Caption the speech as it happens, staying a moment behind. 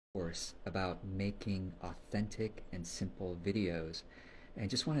course about making authentic and simple videos, and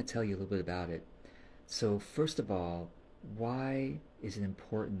just want to tell you a little bit about it. So, first of all, why is it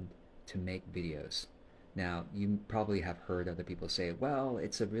important to make videos? Now, you probably have heard other people say, well,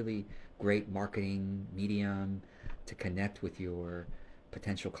 it's a really great marketing medium to connect with your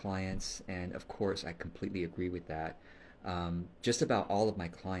potential clients. And of course, I completely agree with that. Just about all of my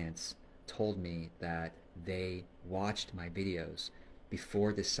clients told me that they watched my videos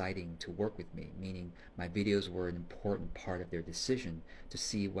before deciding to work with me, meaning my videos were an important part of their decision to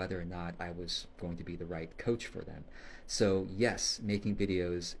see whether or not I was going to be the right coach for them. So, yes, making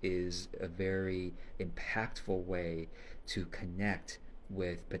videos is a very impactful way to connect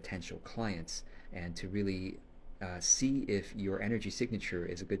with potential clients and to really see if your energy signature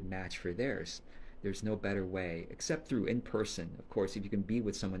is a good match for theirs. There's no better way, except through in person. Of course, if you can be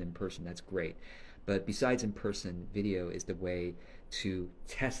with someone in person, that's great. But besides in person, video is the way to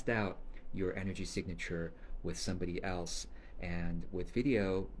test out your energy signature with somebody else. And with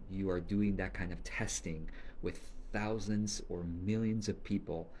video, you are doing that kind of testing with thousands or millions of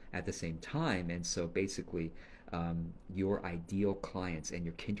people at the same time. And so basically, your ideal clients and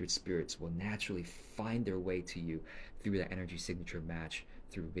your kindred spirits will naturally find their way to you through that energy signature match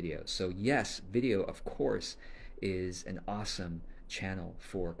through video. So, yes, video, of course, is an awesome channel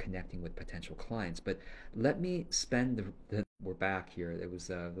for connecting with potential clients. But let me spend we're back here. There was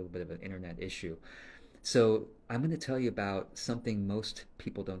a little bit of an internet issue. So I'm going to tell you about something most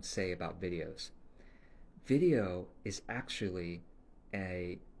people don't say about videos. Video is actually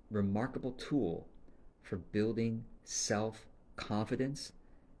a remarkable tool for building self-confidence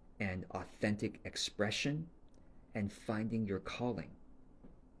and authentic expression and finding your calling.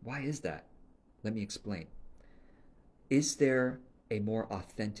 Why is that? Let me explain. Is there a more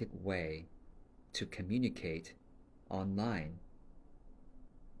authentic way to communicate online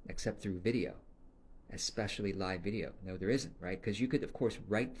except through video, especially live video? No, there isn't, right? Because you could, of course,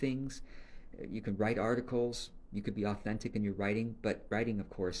 write things, you can write articles, you could be authentic in your writing, but writing, of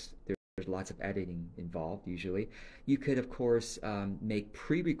course, there's lots of editing involved usually. You could, of course, make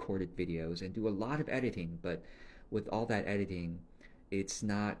pre-recorded videos and do a lot of editing, but with all that editing, it's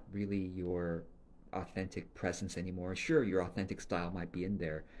not really your authentic presence anymore. Sure, your authentic style might be in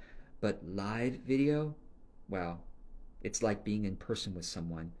there, but live video, well, it's like being in person with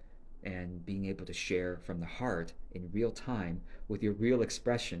someone and being able to share from the heart in real time with your real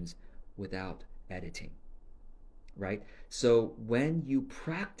expressions without editing, right? So when you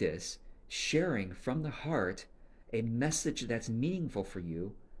practice sharing from the heart a message that's meaningful for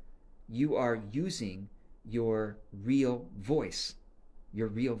you, you are using your real voice, your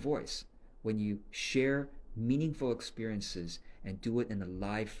real voice. When you share meaningful experiences and do it in a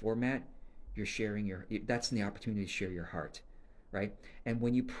live format, you're sharing that's the opportunity to share your heart, right? And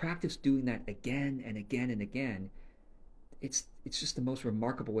when you practice doing that again and again and again, it's just the most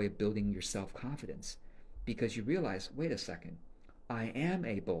remarkable way of building your self-confidence, because you realize, wait a second, I am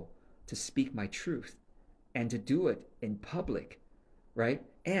able to speak my truth and to do it in public, right?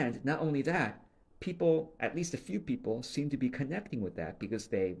 And not only that, people, at least a few people, seem to be connecting with that because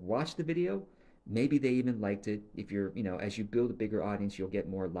they watched the video. Maybe they even liked it. If you're, as you build a bigger audience, you'll get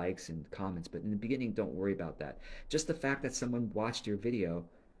more likes and comments. But in the beginning, don't worry about that. Just the fact that someone watched your video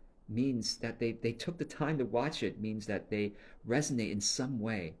means that they took the time to watch it, means that they resonate in some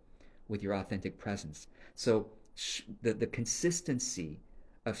way with your authentic presence. So the consistency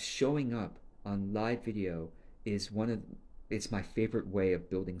of showing up on live video is it's my favorite way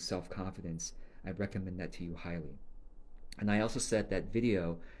of building self-confidence. I recommend that to you highly. And I also said that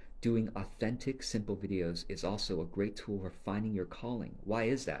video, doing authentic, simple videos, is also a great tool for finding your calling. Why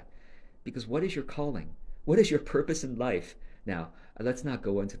is that? Because what is your calling? What is your purpose in life? Now, let's not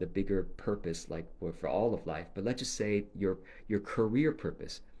go into the bigger purpose like for all of life, but let's just say your career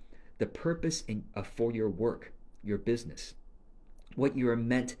purpose, the purpose for your work, your business, what you are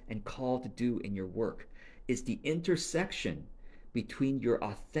meant and called to do in your work is the intersection between your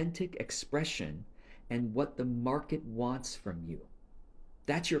authentic expression and what the market wants from you.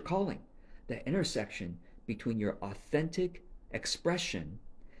 That's your calling, the intersection between your authentic expression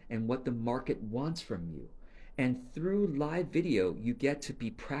and what the market wants from you. And through live video, you get to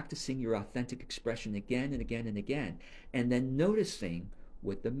be practicing your authentic expression again and again and again, and then noticing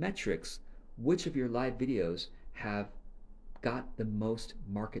with the metrics which of your live videos have got the most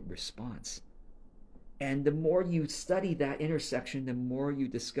market response. And the more you study that intersection, the more you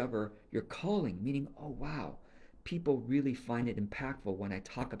discover your calling, meaning, oh wow, people really find it impactful when I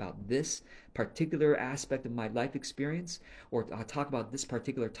talk about this particular aspect of my life experience, or I talk about this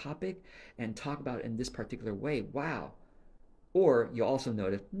particular topic and talk about it in this particular way. Wow, Or you'll also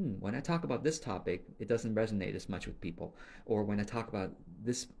notice, when I talk about this topic, it doesn't resonate as much with people. Or when I talk about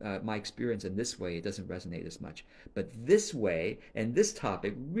this, my experience in this way, it doesn't resonate as much. But this way and this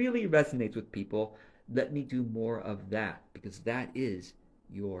topic really resonates with people. Let me do more of that because that is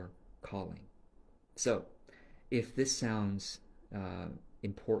your calling. So, if this sounds uh,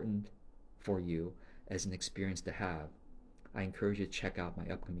 important for you as an experience to have, I encourage you to check out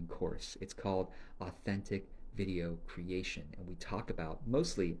my upcoming course. It's called Authentic Video Creation, and we talk about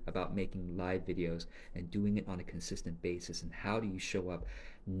mostly about making live videos and doing it on a consistent basis, and how do you show up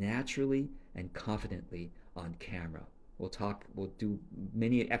naturally and confidently on camera. We'll do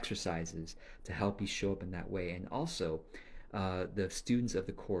many exercises to help you show up in that way. And also, the students of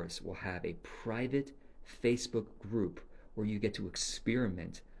the course will have a private Facebook group where you get to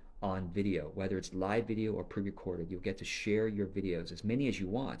experiment on video, whether it's live video or pre-recorded. You'll get to share your videos, as many as you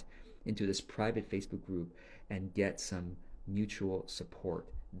want, into this private Facebook group and get some mutual support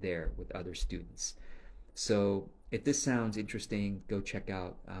there with other students. So if this sounds interesting, go check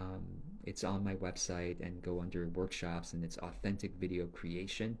out. It's on my website, and go under workshops, and it's Authentic Video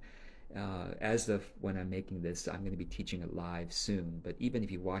Creation. As of when I'm making this, I'm going to be teaching it live soon. But even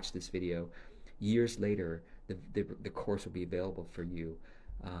if you watch this video years later, the course will be available for you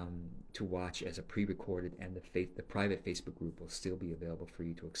to watch as a pre-recorded, and the private Facebook group will still be available for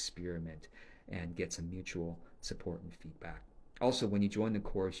you to experiment and get some mutual support and feedback. Also, when you join the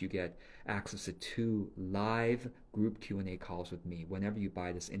course, you get access to 2 live group Q&A calls with me. Whenever you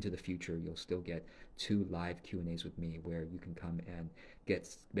buy this into the future, you'll still get 2 live Q&As with me where you can come and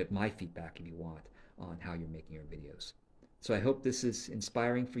get my feedback if you want on how you're making your videos. So I hope this is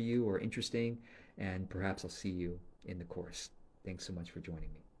inspiring for you or interesting, and perhaps I'll see you in the course. Thanks so much for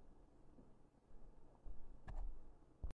joining me.